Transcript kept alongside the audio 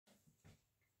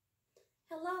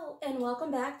Hello and welcome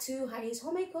back to Heidi's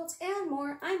Homemade Quilts and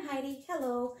More. I'm Heidi,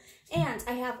 hello, and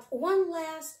I have one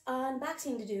last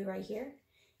unboxing to do right here.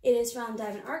 It is from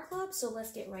Diamond Art Club, so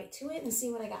let's get right to it and see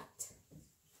what I got.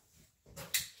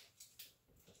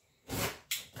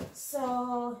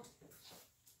 So,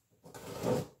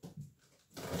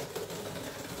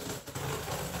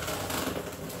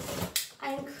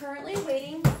 I'm currently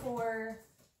waiting for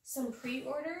some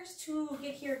pre-orders to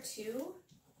get here too.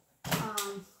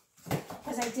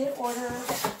 Because I did order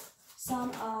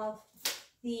some of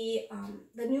the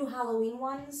new Halloween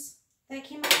ones that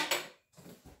came out.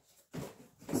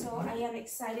 So I am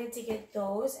excited to get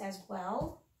those as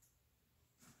well.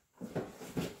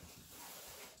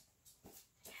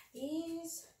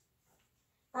 These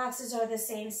boxes are the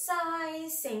same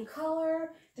size, same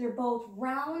color. They're both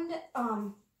round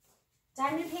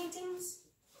diamond paintings,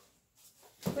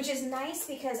 which is nice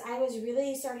because I was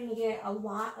really starting to get a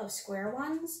lot of square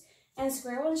ones, and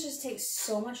square ones just take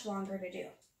so much longer to do.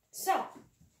 So,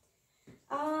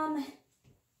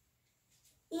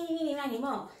 eeny, meeny, miny,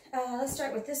 mo. Let's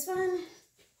start with this one,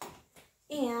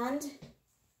 and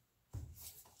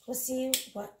we'll see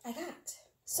what I got.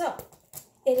 So,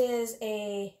 it is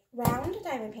a round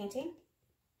diamond painting.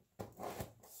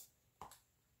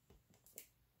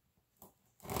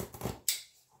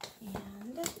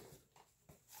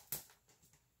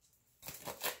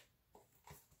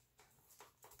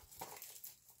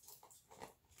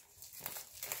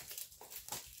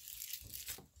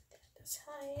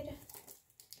 Side.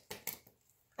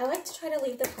 I like to try to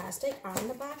leave the plastic on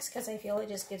the box because I feel it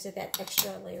just gives it that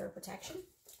extra layer of protection.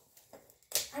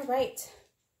 All right.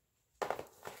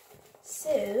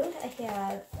 So I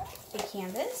have a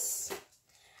canvas.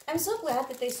 I'm so glad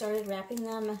that they started wrapping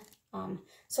them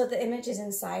so the image is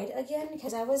inside again,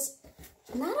 because I was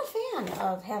not a fan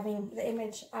of having the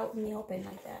image out in the open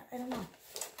like that. I don't know.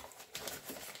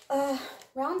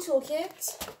 Round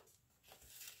toolkit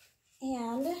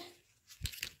and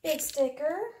big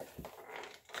sticker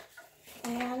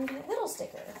and little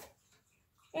sticker.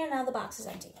 And now the box is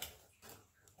empty.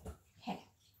 Okay.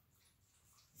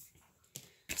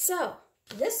 So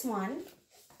this one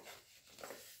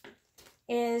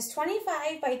is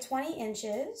 25 by 20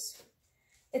 inches.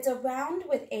 It's a round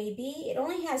with AB. It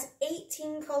only has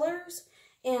 18 colors,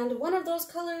 and one of those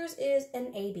colors is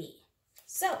an AB.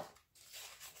 So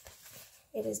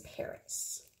it is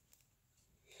Paris.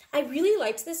 I really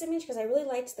liked this image because I really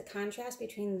liked the contrast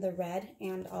between the red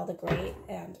and all the gray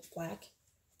and black.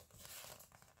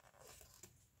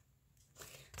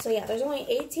 So yeah, there's only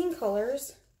 18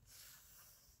 colors,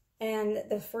 and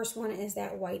the first one is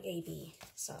that white AB.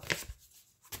 So let's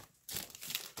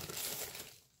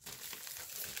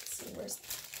see, where's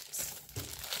this?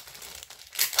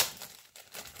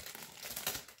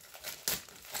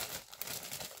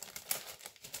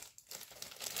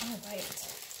 All right.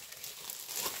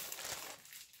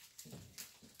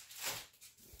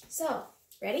 So,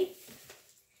 ready?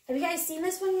 Have you guys seen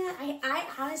this one yet? I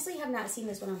honestly have not seen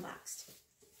this one unboxed.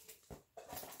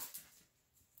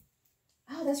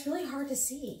 Oh, that's really hard to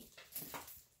see.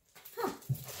 Huh.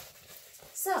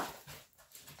 So,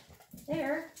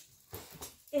 there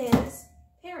is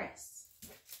Paris.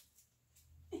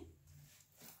 There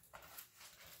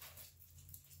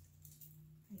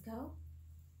we go.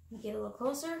 Let me get a little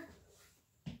closer.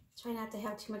 Try not to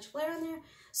have too much glare on there.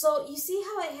 So you see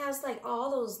how it has like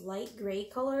all those light gray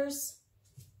colors?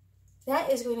 That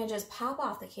is going to just pop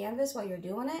off the canvas while you're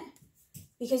doing it,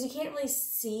 because you can't really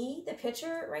see the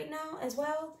picture right now as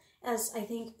well as I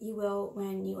think you will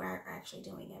when you are actually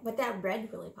doing it. But that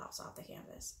red really pops off the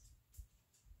canvas.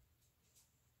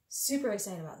 Super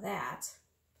excited about that.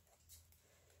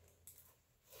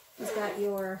 It's got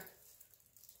your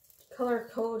color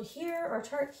code here or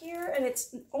chart here, and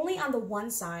it's only on the one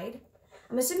side.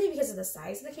 I'm assuming because of the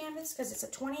size of the canvas, because it's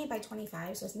a 20 by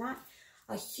 25, so it's not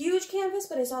a huge canvas,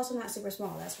 but it's also not super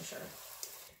small, that's for sure.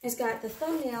 It's got the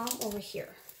thumbnail over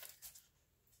here.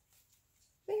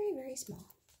 Very, very small.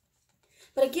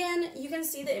 But again, you can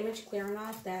see the image clear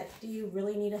enough that do you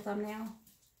really need a thumbnail?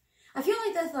 I feel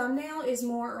like the thumbnail is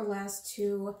more or less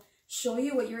to show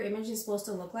you what your image is supposed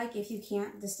to look like if you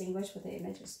can't distinguish what the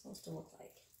image is supposed to look like.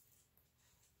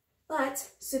 But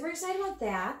super excited about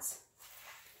that.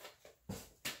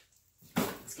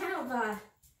 It's kind of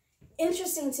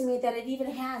interesting to me that it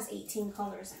even has 18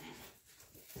 colors in it.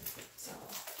 So,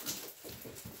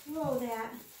 roll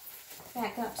that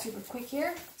back up super quick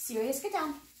here. Serious, get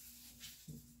down.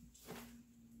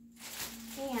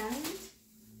 And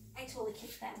I totally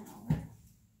kicked that one over.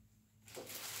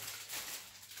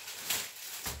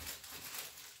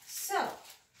 So,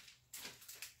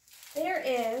 there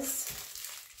is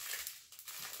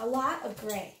a lot of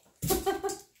gray.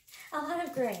 A lot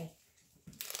of gray.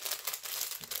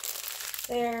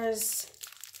 There's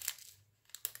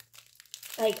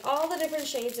like all the different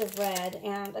shades of red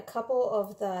and a couple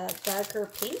of the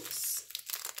darker pinks.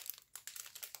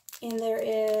 And there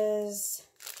is,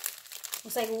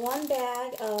 looks like one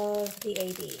bag of the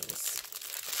ABs.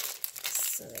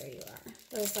 So there you are.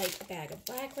 There's like a bag of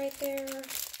black right there.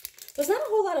 There's not a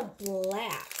whole lot of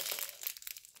black.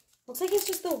 Looks like it's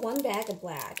just the one bag of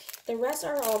black. The rest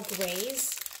are all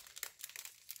grays.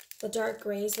 The dark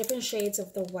grays, different shades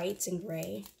of the whites and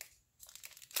gray.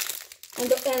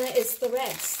 And it's the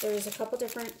reds. There's a couple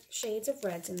different shades of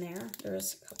reds in there.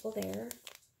 There's a couple there.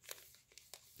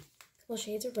 A couple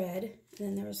shades of red. And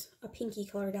then there's a pinky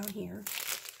color down here.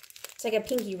 It's like a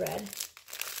pinky red.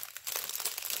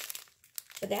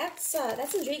 But that's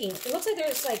intriguing. It looks like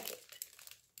there's like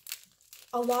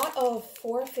a lot of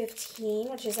 415,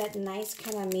 which is that nice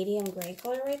kind of medium gray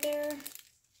color right there.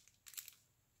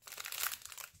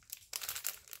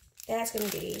 That's going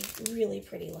to be really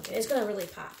pretty looking. It's going to really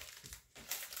pop.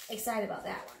 Excited about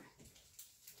that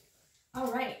one.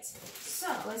 All right, so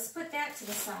let's put that to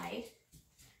the side.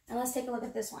 And let's take a look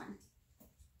at this one.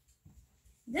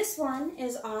 This one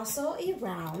is also a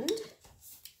round.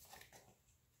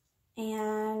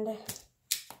 And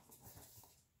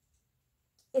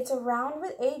it's a round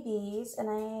with ABs. And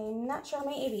I'm not sure how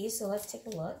many ABs, so let's take a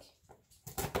look.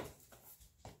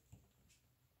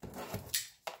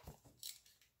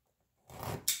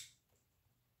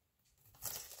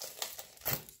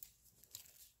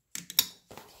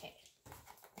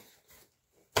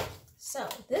 So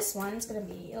this one's going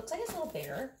to be, it looks like it's a little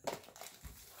bigger.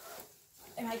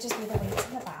 It might just be the way it's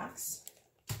in the box.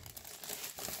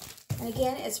 And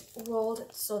again, it's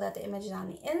rolled so that the image is on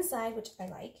the inside, which I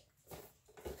like.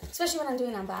 Especially when I'm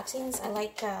doing unboxings, I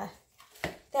like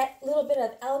that little bit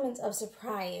of element of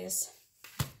surprise.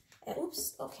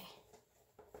 Oops, okay.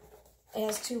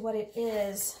 As to what it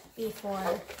is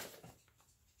before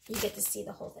you get to see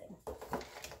the whole thing.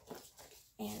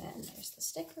 And then there's the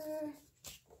sticker.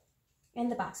 And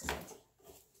the box is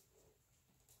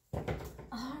empty.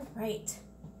 All right.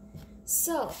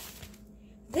 So,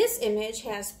 this image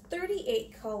has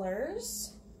 38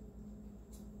 colors.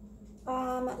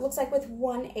 Looks like with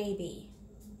one AB.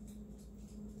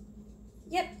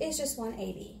 Yep, it's just one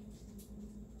AB.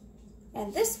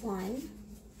 And this one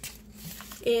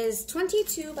is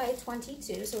 22 by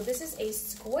 22. So this is a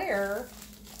square,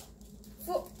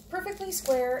 perfectly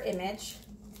square image.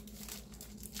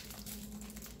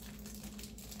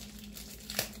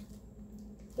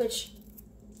 Which,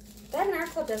 Diamond Art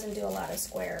Club doesn't do a lot of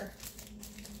square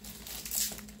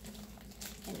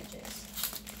images.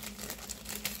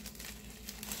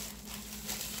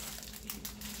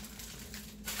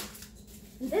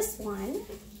 This one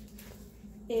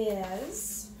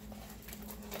is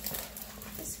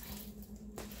this way.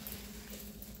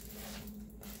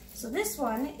 So this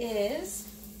one is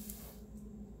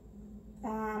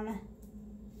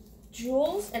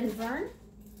Jules and Vern.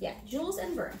 Yeah, Jules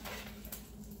and Vern.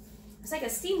 It's like a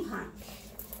steampunk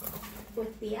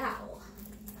with the owl.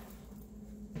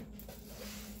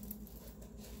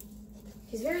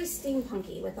 She's very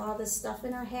steampunky with all this stuff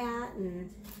in her hat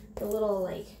and the little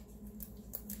like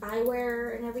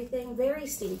eyewear and everything. Very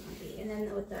steampunky. And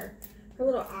then with her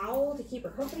little owl to keep her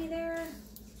company there.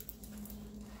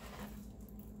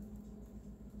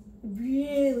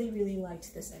 Really, really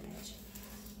liked this image.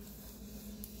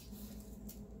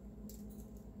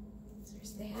 So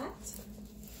there's that.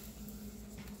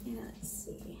 And let's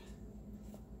see.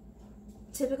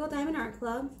 Typical Diamond Art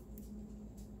Club.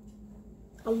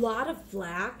 A lot of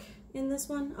black in this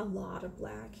one. A lot of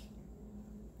black.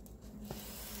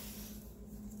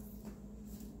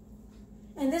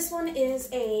 And this one is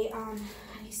a, how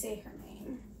do you say her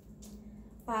name?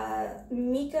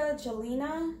 Mika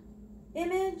Jelena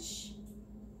image.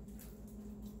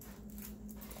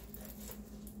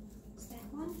 Is that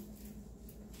one?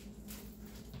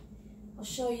 I'll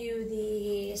show you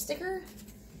the sticker.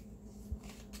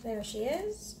 There she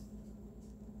is.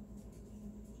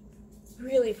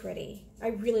 Really pretty. I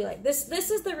really like this.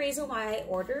 This is the reason why I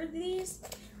ordered these.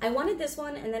 I wanted this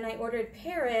one, and then I ordered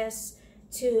Paris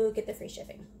to get the free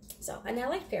shipping. So, and I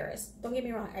like Paris. Don't get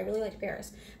me wrong. I really like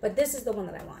Paris. But this is the one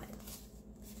that I wanted.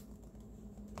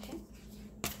 Okay.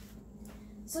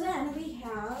 So then we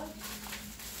have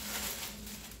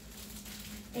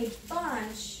a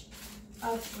bunch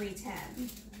of 310.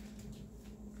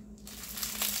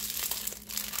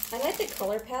 I like the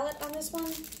color palette on this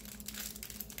one.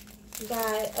 You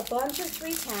got a bunch of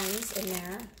 310s in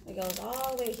there. It goes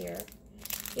all the way here.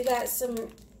 You got some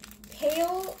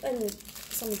pale and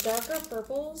some darker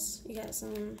purples. You got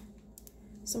some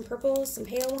purples, some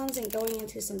pale ones, and going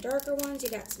into some darker ones.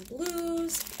 You got some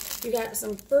blues. You got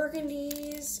some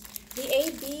burgundies. The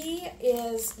AB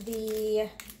is the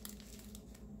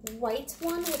white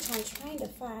one, which I'm trying to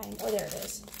find. Oh, there it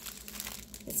is.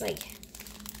 It's like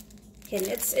hidden.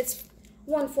 It's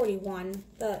 141,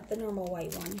 the normal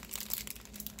white one.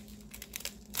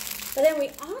 But then we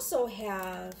also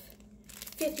have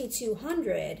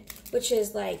 5200, which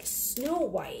is like Snow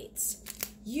White.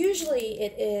 Usually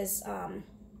it is,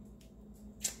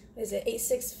 is it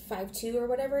 8652 or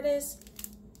whatever it is?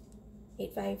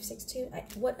 8562?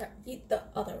 The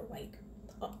other white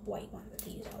one that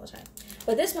they use all the time.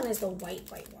 But this one is the white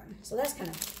one. So that's kind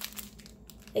of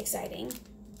exciting.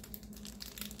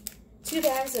 2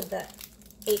 bags of the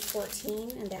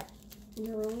 814 and that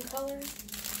maroon color.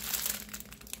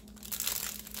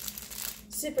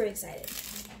 Super excited.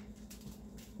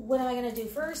 What am I going to do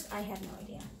first? I have no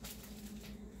idea.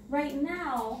 Right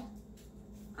now,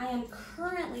 I am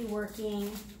currently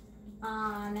working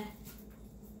on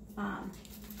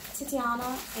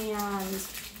Tatiana and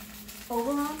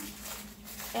Oberon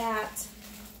at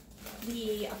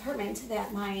the apartment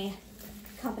that my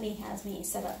company has me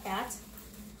set up at.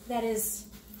 That is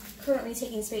currently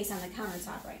taking space on the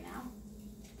countertop right now.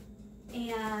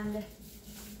 And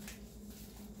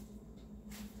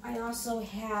I also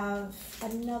have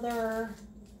another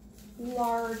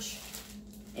large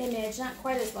image, not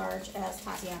quite as large as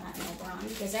Tatiana and Oberon,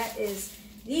 because that is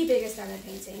the biggest diamond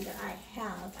painting that I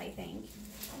have, I think.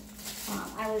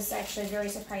 I was actually very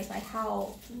surprised by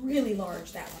how really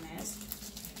large that one is.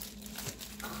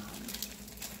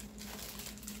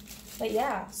 But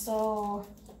yeah, so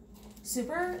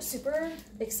super, super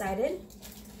excited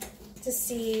to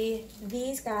see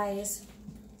these guys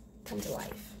come to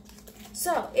life.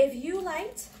 So if you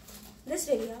liked this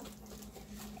video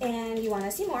and you want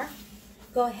to see more,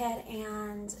 go ahead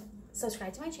and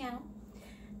subscribe to my channel.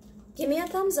 Give me a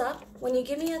thumbs up. When you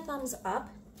give me a thumbs up,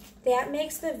 that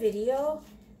makes the video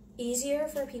easier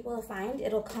for people to find.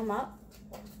 It'll come up.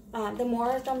 The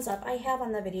more thumbs up I have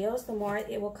on the videos, the more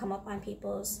it will come up on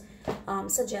people's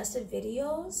suggested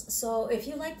videos. So if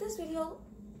you like this video,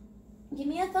 give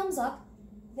me a thumbs up.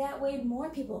 That way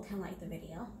more people can like the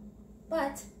video.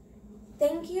 But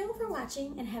thank you for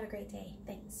watching and have a great day.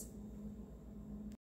 Thanks.